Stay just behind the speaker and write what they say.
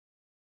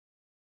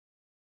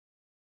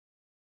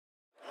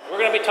We're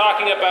going to be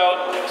talking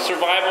about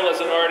survival as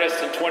an artist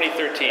in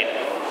 2013.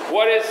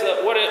 What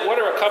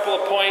are a couple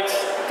of points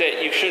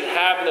that you should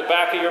have in the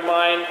back of your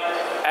mind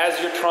as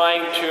you're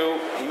trying to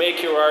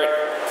make your art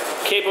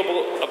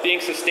capable of being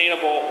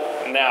sustainable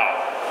now?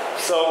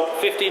 So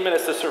 15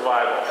 minutes of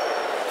survival.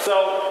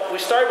 So we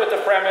start with the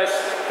premise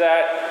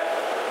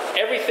that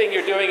everything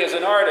you're doing as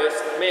an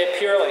artist may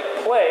appear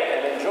like play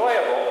and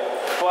enjoyable,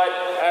 but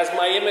as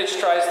my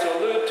image tries to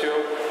allude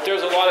to,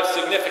 there's a lot of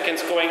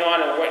significance going on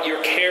in what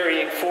you're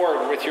carrying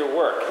forward with your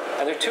work.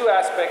 And there are two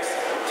aspects,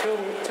 two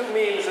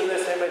meanings in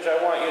this image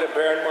I want you to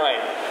bear in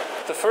mind.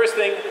 The first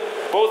thing,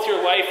 both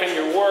your life and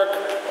your work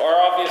are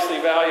obviously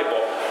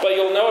valuable, but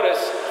you'll notice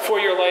for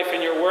your life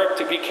and your work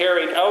to be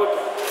carried out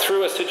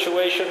through a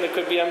situation that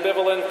could be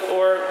ambivalent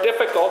or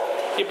difficult,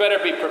 you better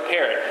be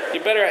prepared. You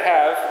better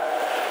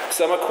have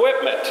some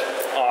equipment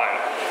on.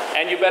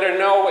 And you better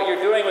know what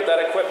you're doing with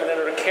that equipment in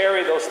order to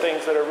carry those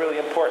things that are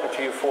really important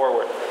to you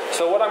forward.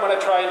 So what I'm going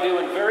to try and do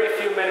in very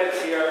few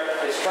minutes here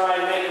is try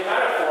and make a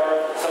metaphor,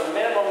 some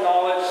minimum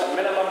knowledge, some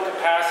minimum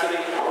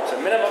capacity,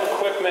 some minimum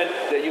equipment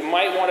that you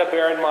might want to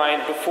bear in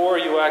mind before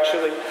you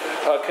actually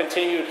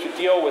continue to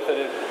deal with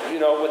it,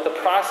 with the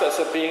process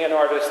of being an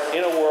artist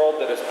in a world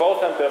that is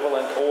both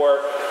ambivalent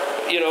or,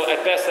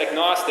 at best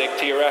agnostic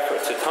to your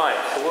efforts at times.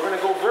 So we're going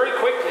to go very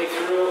quickly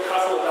through a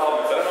couple of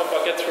elements. I don't know if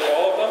I'll get through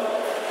all of them.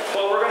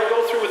 But we're going to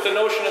go through with the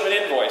notion of an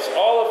invoice.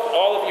 All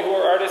of you who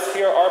are artists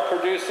here are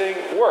producing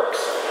works.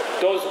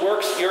 Those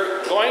works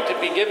you're going to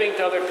be giving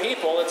to other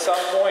people at some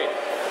point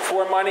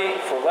for money,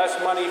 for less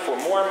money, for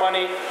more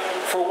money,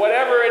 for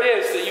whatever it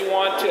is that you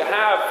want to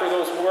have for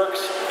those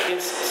works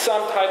in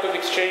some type of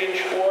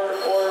exchange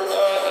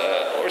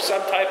or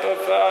some type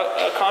of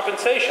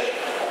compensation.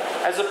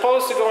 As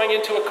opposed to going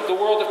into the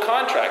world of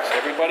contracts.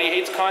 Everybody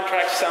hates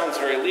contracts, sounds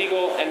very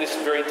legal, and it's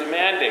very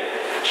demanding.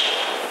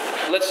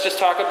 Let's just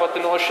talk about the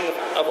notion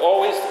of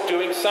always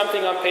doing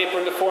something on paper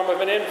in the form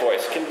of an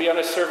invoice. Can be on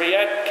a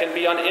serviette, can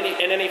be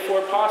in any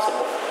form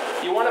possible.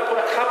 You want to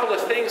put a couple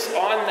of things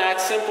on that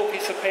simple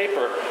piece of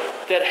paper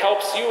that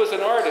helps you as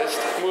an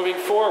artist moving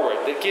forward,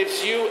 that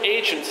gives you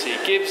agency,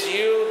 gives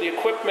you the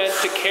equipment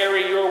to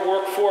carry your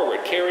work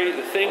forward, carry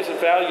the things of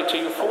value to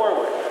you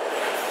forward.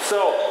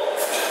 So,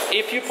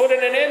 if you put in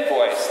an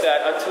invoice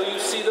that until you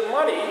see the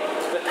money,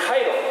 the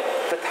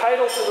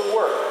title to the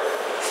work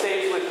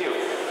stays with you.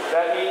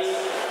 That means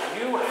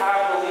you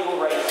have the legal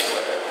rights to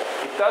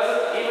it. It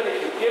doesn't, even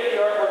if you give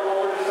the artwork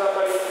over to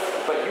somebody,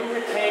 but you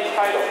retain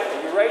title.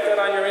 And you write that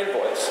on your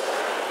invoice.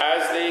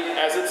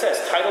 As it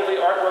says, title of the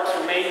artworks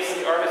remains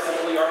the artist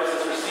until the artist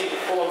has received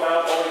the full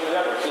amount owing to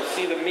them. You'll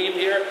see the meme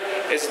here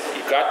is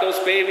you've got those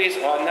babies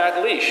on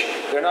that leash.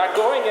 They're not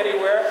going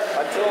anywhere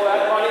until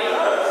that money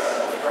comes.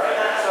 Right?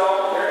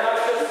 So they're not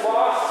just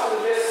lost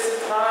to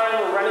this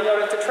time or running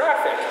out into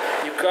traffic.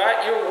 You've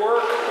got your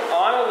work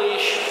on a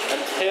leash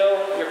until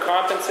you're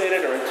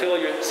compensated or until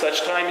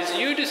such time as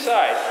you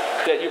decide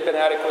that you've been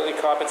adequately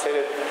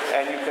compensated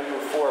and you can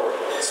move forward.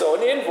 So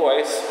an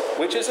invoice,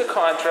 which is a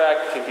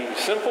contract, can be a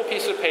simple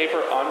piece of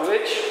paper on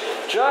which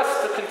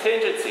just the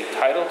contingency,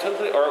 title to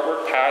the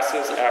artwork,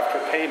 passes after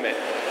payment.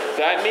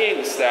 That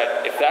means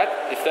that if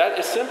that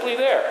is simply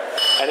there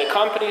and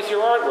accompanies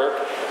your artwork,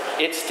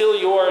 it's still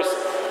yours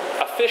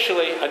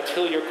officially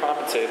until you're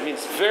compensated. It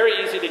means it's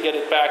very easy to get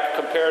it back,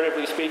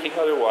 comparatively speaking,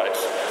 otherwise.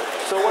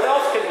 So what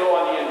else can go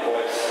on the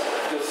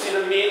invoice? You'll see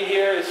the meme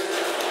here is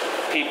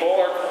people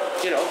are,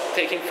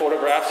 taking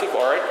photographs of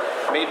art,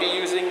 maybe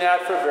using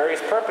that for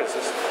various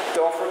purposes.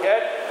 Don't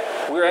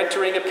forget, we're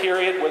entering a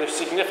period where a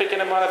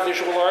significant amount of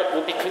visual art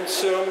will be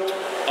consumed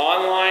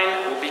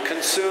online, will be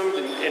consumed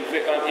in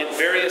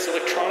various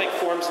electronic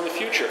forms in the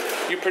future.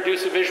 You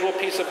produce a visual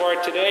piece of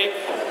art today,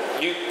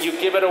 you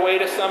give it away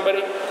to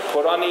somebody,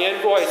 put on the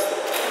invoice,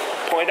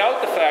 point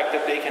out the fact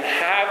that they can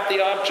have the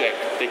object,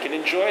 they can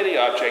enjoy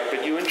the object,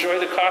 but you enjoy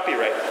the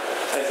copyright.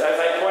 As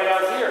I point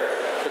out here,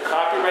 the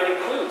copyright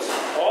includes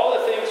all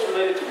the things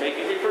related to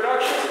making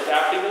reproductions,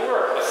 adapting the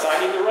work,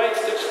 assigning the rights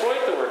to exploit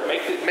the work,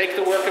 make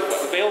the work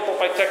available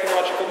by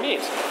technological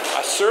means.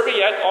 A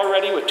serviette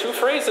already with 2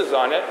 phrases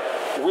on it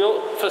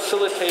will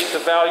facilitate the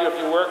value of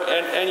your work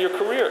and your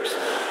careers.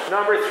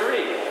 Number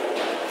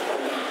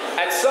 3,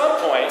 at some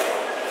point,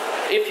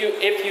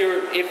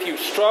 if you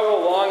struggle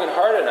long and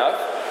hard enough,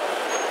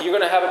 you're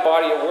going to have a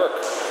body of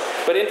work.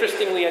 But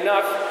interestingly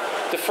enough,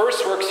 the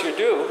first works you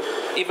do,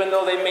 even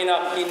though they may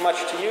not mean much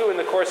to you in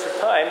the course of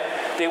time,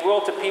 they will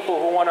to people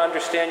who want to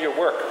understand your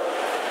work.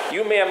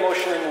 You may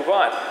emotionally move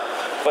on,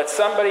 but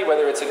somebody,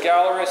 whether it's a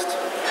gallerist,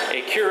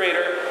 a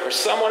curator, or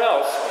someone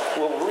else,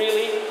 will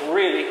really,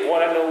 really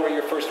want to know where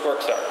your first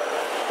works are,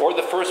 or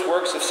the first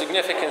works of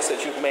significance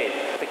that you've made,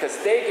 because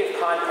they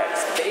give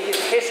context, they give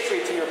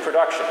history to your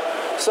production.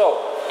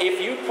 So, if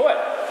you put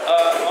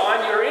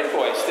on your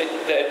invoice,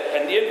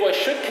 and the invoice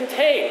should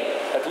contain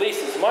at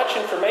least as much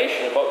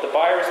information about the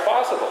buyer as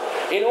possible,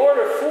 in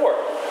order for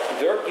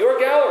your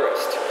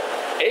gallerist,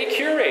 a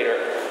curator,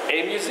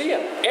 a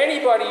museum,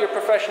 anybody you're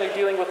professionally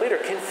dealing with later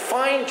can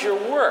find your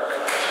work,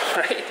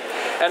 right?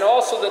 And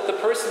also that the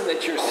person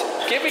that you're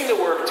giving the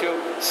work to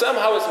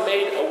somehow is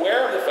made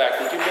aware of the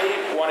fact that you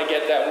may want to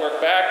get that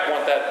work back,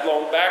 want that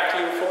loan back to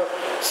you for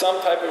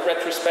some type of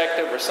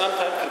retrospective or some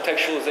type of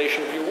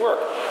contextualization of your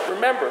work.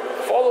 Remember,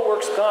 if all the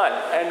work's gone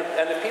and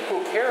the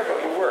people who care about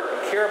your work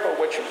and care about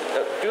what you're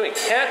doing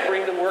can't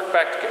bring the work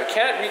back together,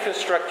 can't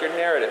reconstruct your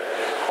narrative,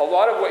 a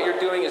lot of what you're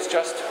doing is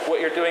just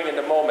what you're doing in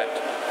the moment.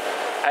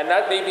 And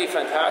that may be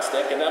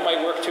fantastic, and that might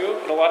work too.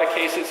 In a lot of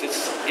cases,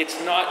 it's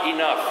not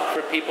enough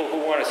for people who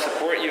want to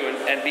support you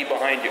and be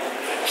behind you.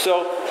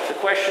 So the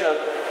question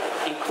of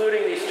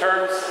including these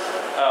terms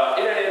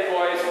in an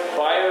invoice,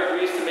 buyer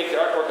agrees to make the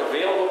artwork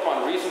available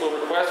upon reasonable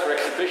request for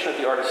exhibition at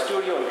the artist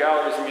studio and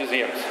galleries and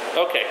museums.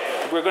 Okay,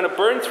 we're going to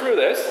burn through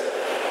this.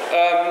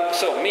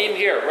 So mean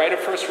here, right of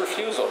first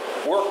refusal.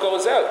 Work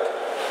goes out.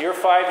 You're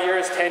 5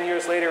 years, 10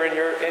 years later in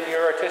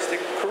your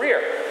artistic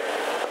career.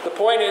 The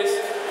point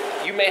is,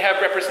 you may have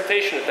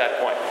representation at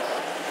that point.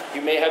 You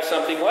may have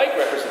something like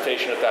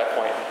representation at that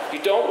point. You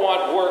don't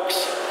want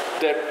works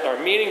that are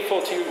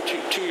meaningful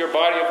to your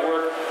body of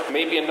work,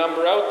 maybe a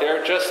number out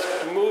there, just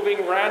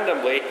moving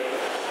randomly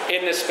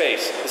in this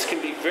space. This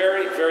can be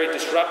very, very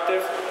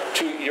disruptive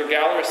to your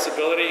gallerist's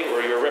ability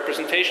or your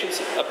representation's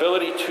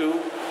ability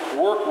to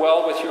work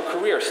well with your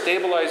career,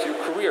 stabilize your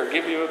career,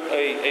 give you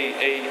a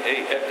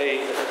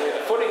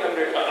footing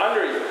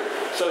under you.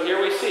 So here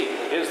we see,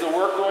 is the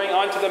work going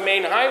onto the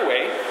main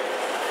highway,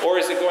 or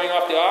is it going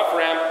off the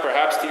off-ramp,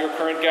 perhaps to your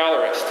current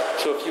gallerist?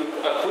 So if you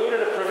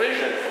included a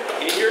provision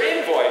in your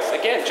invoice,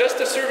 again,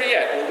 just a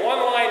serviette with one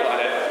line on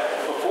it,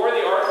 before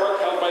the artwork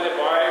held by the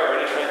buyer,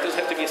 or any it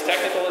doesn't have to be as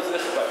technical as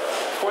this, but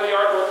before the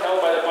artwork held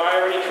by the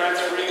buyer, any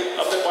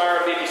transferring of the buyer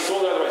may be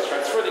sold or otherwise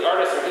transferred, the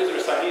artist or his or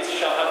signees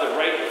shall have the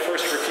right of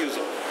first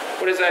refusal.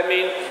 What does that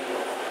mean?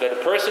 That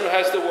a person who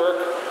has the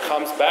work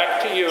comes back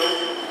to you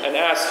and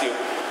asks you,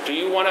 do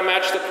you want to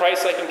match the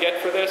price I can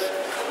get for this?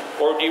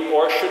 Or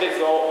should it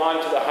go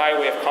on to the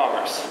highway of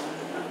commerce?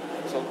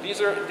 So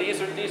these are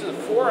the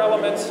four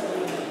elements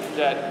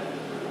that,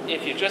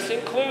 if you just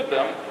include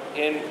them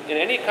in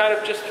any kind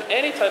of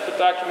any type of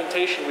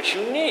documentation which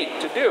you need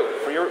to do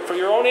for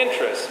your own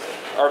interests,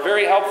 are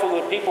very helpful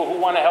to people who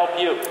want to help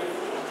you.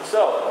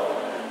 So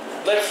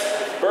let's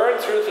burn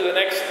through to the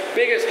next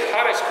biggest,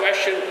 hottest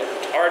question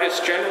of artists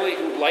generally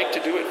who like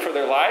to do it for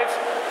their lives: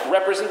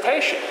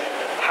 representation.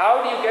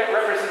 How do you get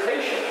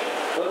representation?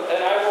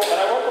 And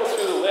I won't go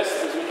through the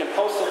list because we can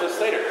post the list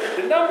later.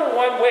 The number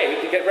one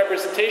way to get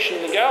representation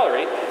in the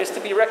gallery is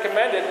to be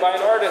recommended by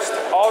an artist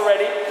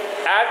already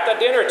at the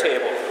dinner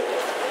table.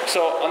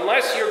 So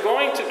unless you're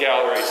going to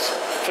galleries,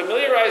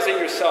 familiarizing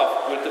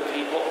yourself with the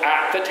people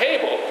at the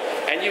table,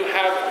 and you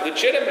have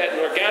legitimate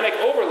and organic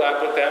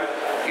overlap with them,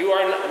 you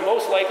are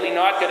most likely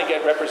not going to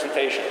get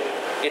representation.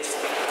 It's,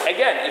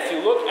 again, if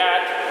you look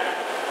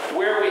at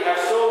where we have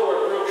solo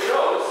or group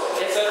shows,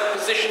 it's at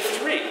position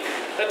 3.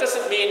 That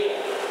doesn't mean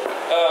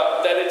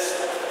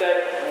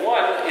that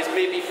one is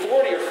maybe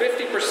 40 or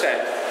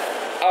 50%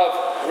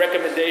 of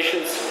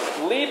recommendations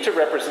lead to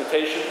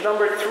representation.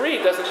 Number 3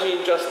 doesn't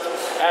mean just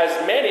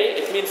as many,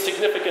 it means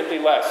significantly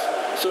less.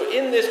 So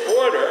in this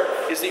order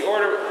is the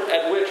order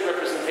at which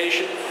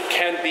representation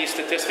can be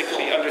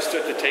statistically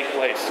understood to take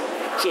place.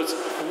 So it's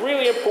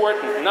really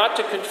important not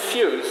to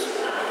confuse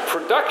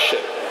production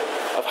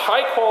of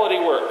high quality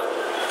work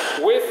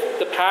with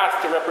the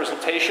path to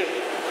representation,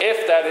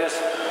 if that is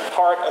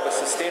part of a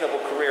sustainable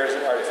career as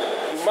an artist.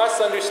 You must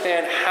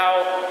understand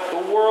how the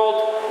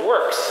world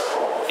works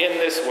in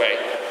this way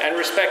and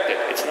respect it.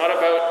 It's not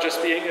about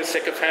just being a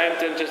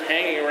sycophant and just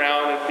hanging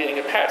around and being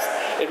a pest.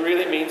 It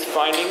really means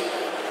finding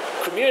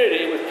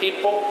community with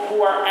people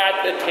who are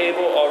at the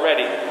table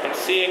already and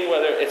seeing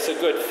whether it's a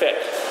good fit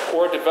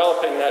or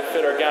developing that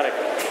fit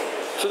organically.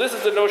 So this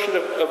is the notion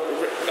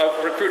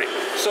of recruiting.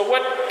 So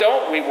what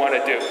don't we want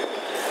to do?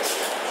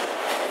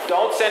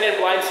 Don't send in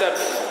blind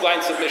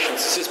submissions.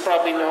 This is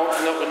probably known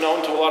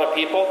to a lot of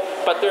people,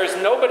 but there's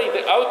nobody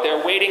out there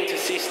waiting to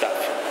see stuff.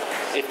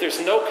 If there's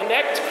no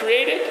connect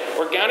created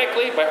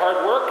organically by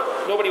hard work,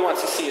 nobody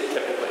wants to see it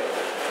typically.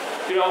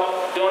 You know,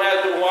 don't have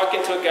to walk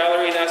into a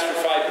gallery and ask for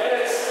 5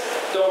 minutes.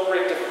 Don't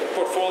bring the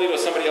portfolio to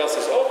somebody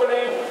else's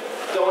opening.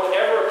 Don't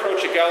ever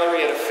approach a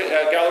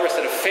gallerist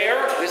at a fair.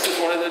 This is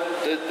one of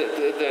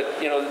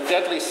the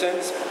deadly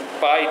sins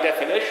by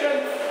definition.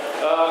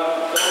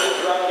 Don't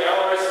interrupt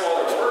gallerists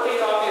while they're working,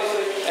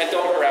 obviously, and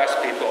don't harass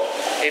people.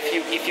 If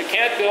you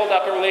can't build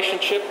up a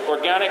relationship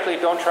organically,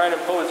 don't try and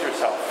impose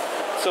yourself.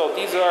 So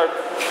these are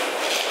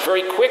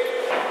very quick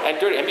and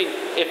dirty. I mean,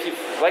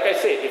 like I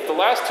say, if the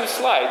last 2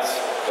 slides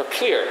are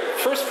clear,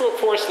 first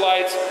 4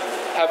 slides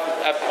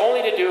have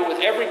only to do with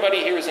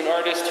everybody here is an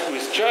artist who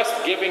is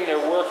just giving their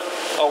work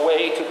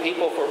away to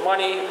people for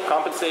money,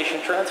 compensation,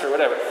 transfer,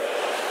 whatever.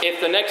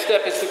 If the next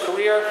step is the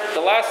career,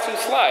 the last 2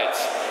 slides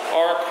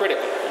are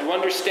critical. You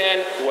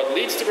understand what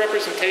leads to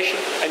representation,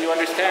 and you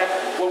understand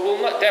what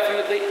will not,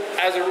 definitely,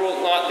 as a rule,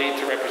 not lead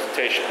to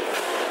representation.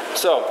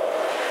 So,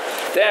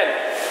 then,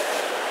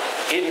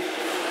 in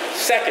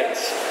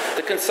seconds,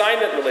 the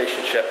consignment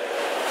relationship.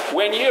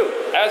 When you,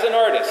 as an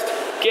artist,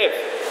 give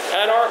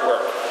an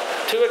artwork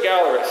to a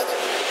gallerist,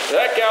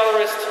 that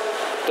gallerist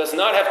does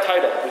not have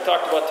title. We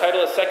talked about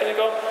title a second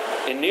ago.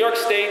 In New York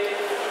State,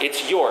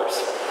 it's yours.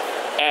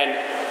 And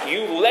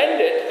you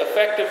lend it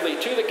effectively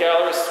to the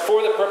gallerist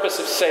for the purpose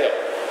of sale.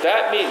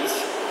 That means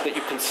that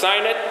you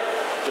consign it.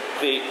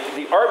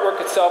 The artwork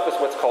itself is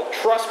what's called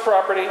trust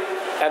property,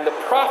 and the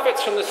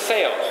profits from the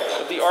sale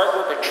of the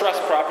artwork are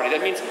trust property.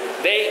 That means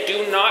they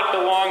do not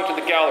belong to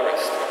the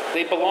gallerist.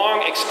 They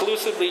belong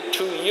exclusively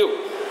to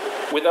you,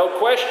 without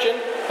question,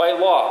 by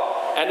law.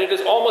 And it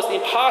is almost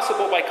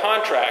impossible by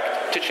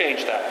contract to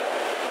change that.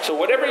 So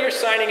whatever you're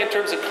signing in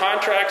terms of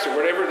contracts or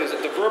whatever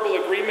the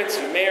verbal agreements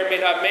you may or may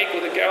not make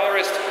with a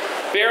gallerist,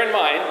 bear in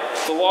mind,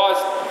 the law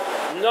is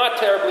not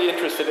terribly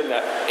interested in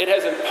that. It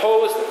has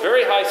imposed a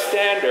very high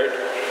standard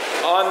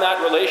on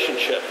that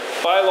relationship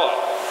by law.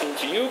 And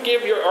you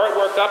give your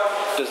artwork up,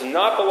 does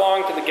not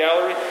belong to the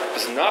gallery,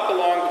 does not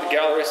belong to the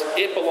gallerist,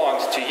 it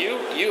belongs to you.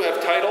 You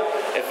have title.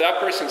 If that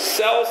person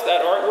sells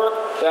that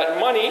artwork, that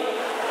money,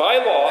 by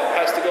law,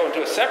 has to go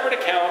into a separate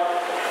account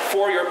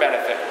for your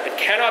benefit. It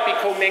cannot be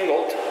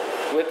commingled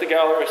with the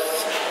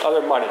gallerist's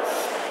other monies.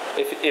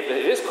 If it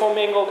is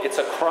commingled, it's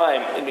a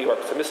crime in New York.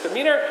 It's a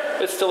misdemeanor,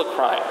 but it's still a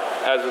crime,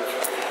 as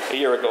of a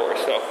year ago or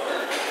so.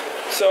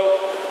 So,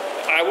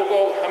 I will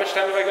go, how much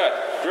time have I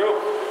got? Drew?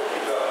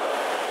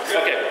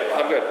 Okay,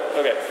 I'm good.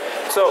 Okay.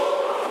 So,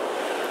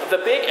 the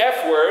big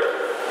F word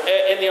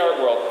in the art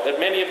world that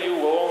many of you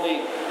will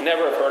only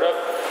never have heard of,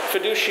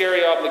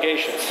 fiduciary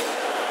obligations.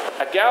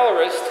 A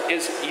gallerist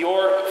is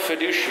your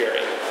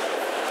fiduciary.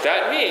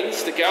 That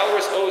means the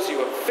gallerist owes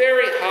you a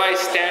very high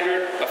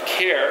standard of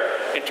care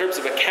in terms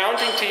of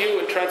accounting to you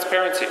and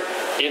transparency.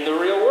 In the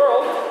real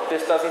world,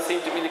 this doesn't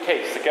seem to be the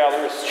case. The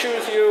gallerists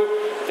choose you.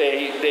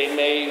 They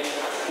may,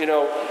 you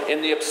know,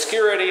 in the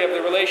obscurity of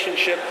the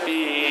relationship,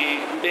 be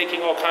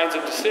making all kinds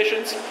of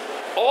decisions.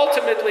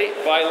 Ultimately,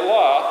 by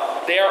law,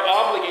 they are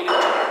obligated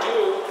to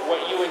do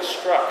what you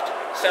instruct.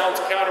 Sounds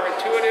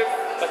counterintuitive,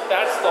 but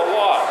that's the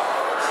law.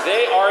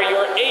 They are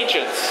your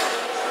agents.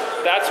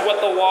 That's what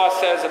the law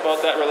says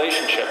about that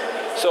relationship.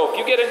 So if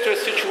you get into a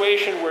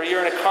situation where you're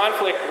in a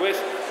conflict with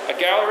a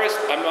gallerist,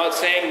 I'm not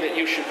saying that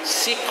you should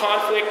seek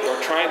conflict or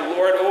try and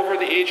lord over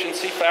the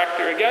agency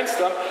factor against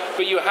them,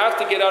 but you have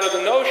to get out of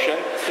the notion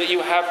that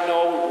you have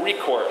no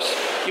recourse.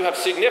 You have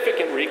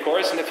significant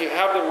recourse, and if you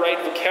have the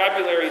right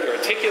vocabulary to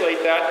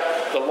articulate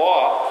that, the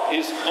law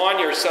is on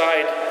your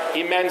side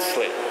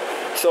immensely.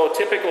 So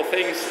typical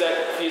things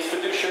that these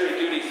fiduciary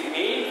duties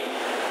mean: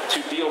 to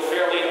deal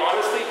fairly and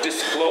honestly,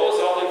 disclose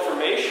all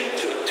information,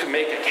 to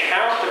make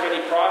account of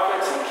any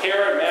profits, and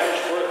care and manage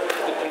for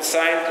the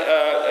consigned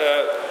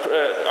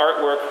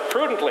artwork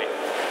prudently.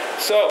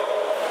 So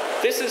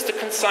this is the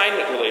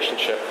consignment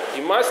relationship.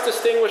 You must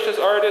distinguish as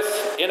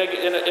artists in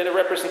a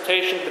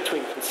representation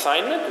between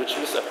consignment, which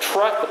is a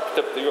trust,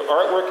 your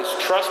artwork is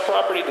trust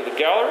property to the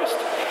gallerist,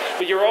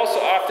 but you're also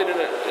often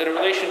in a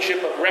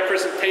relationship of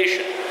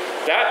representation.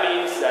 That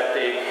means that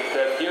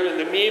here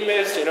the meme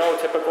is, you know,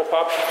 typical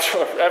pop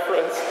culture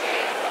reference,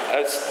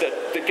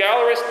 that the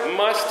gallerist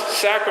must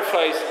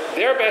sacrifice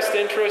their best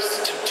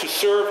interests to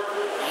serve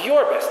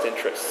your best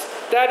interests.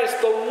 That is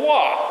the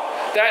law.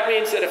 That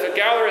means that if a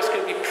gallerist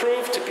can be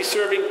proved to be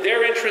serving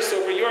their interests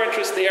over your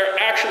interests, they are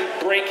actually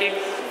breaking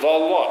the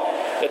law.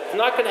 That's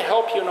not going to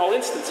help you in all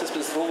instances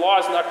because the law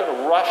is not going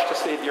to rush to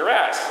save your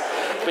ass.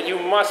 But you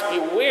must be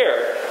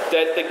aware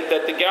that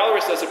the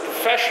gallerist as a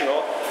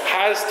professional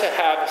has to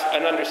have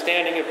an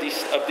understanding of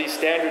these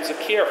standards of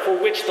care for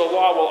which the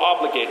law will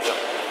obligate them.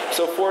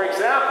 So for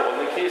example,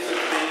 in the case of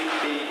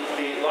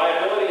the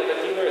liability of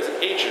a dealer as an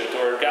agent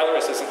or a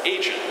gallerist as an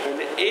agent, when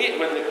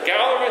the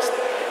gallerist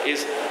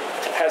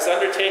has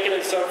undertaken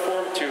in some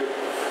form to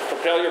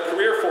propel your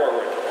career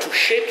forward, to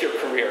shape your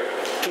career,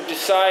 to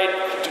decide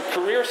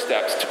career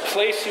steps, to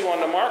place you on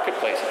the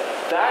marketplace,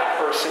 that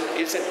person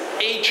is an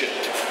agent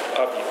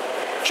of you.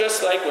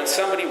 Just like when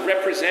somebody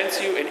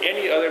represents you in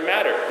any other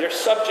matter, they're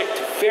subject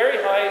to very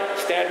high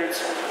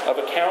standards of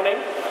accounting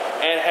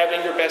and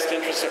having your best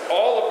interests. And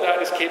all of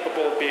that is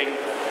capable of being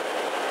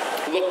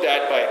looked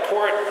at by a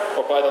court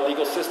or by the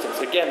legal systems.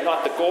 Again,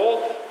 not the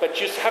goal, but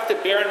you just have to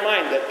bear in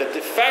mind that the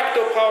de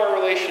facto power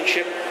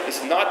relationship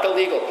is not the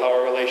legal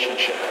power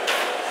relationship.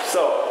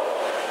 So,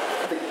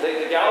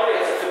 the gallery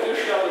has a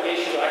fiduciary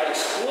obligation to act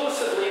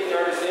exclusively in the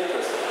artist's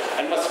interest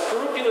and must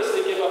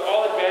scrupulously give up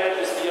all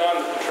advantages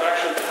beyond the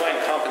contractually defined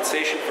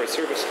compensation for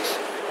services.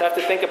 You have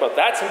to think about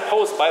that. That's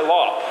imposed by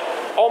law.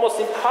 Almost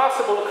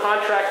impossible to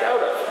contract out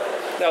of.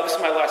 Now, this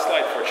is my last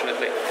slide,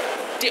 fortunately.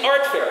 The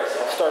art fairs.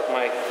 I'll start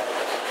my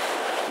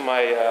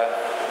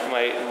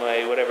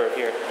whatever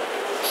here.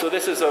 So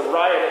this is a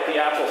riot at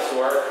the Apple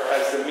Store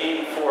as the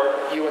meme for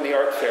you and the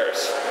art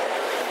fairs.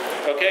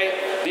 Okay?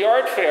 The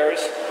art fairs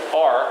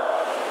are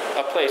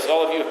a place,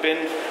 all of you have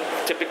been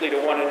typically to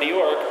one in New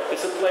York.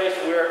 It's a place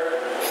where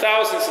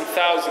thousands and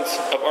thousands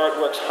of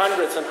artworks,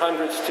 hundreds and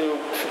hundreds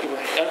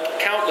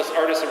countless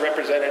artists are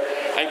represented,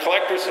 and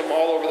collectors from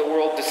all over the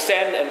world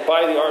descend and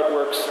buy the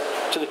artworks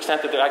to the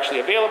extent that they're actually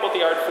available at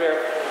the art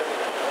fair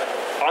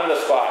on the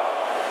spot.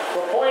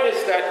 The point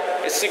is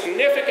that a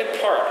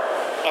significant part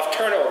of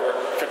turnover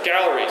for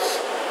galleries,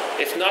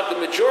 if not the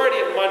majority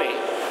of money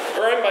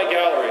earned by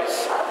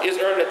galleries,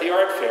 is earned at the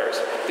art fairs.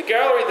 The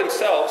gallery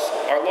themselves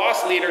are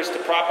loss leaders to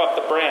prop up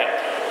the brand.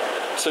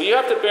 So you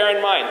have to bear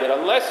in mind that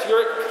unless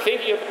you're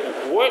thinking of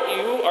what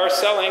you are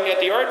selling at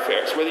the art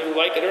fairs, whether you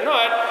like it or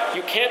not,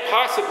 you can't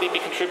possibly be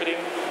contributing,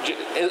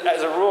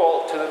 as a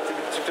rule,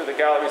 to the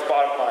gallery's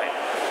bottom line.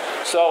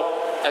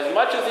 So as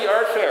much as the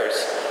art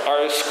fairs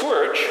are a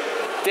scourge,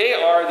 they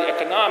are the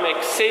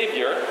economic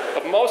savior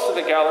of most of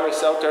the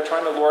galleries out there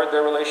trying to lord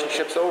their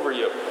relationships over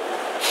you.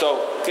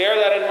 So bear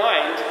that in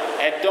mind,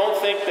 and don't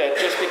think that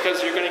just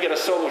because you're going to get a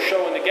solo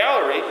show in the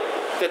gallery,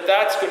 that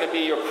that's going to be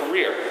your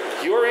career.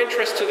 Your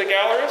interest to the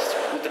gallerist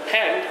will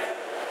depend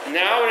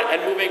now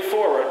and moving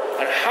forward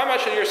on how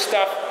much of your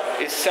stuff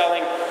is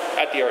selling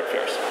at the art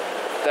fairs.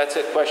 That's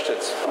it.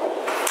 Questions?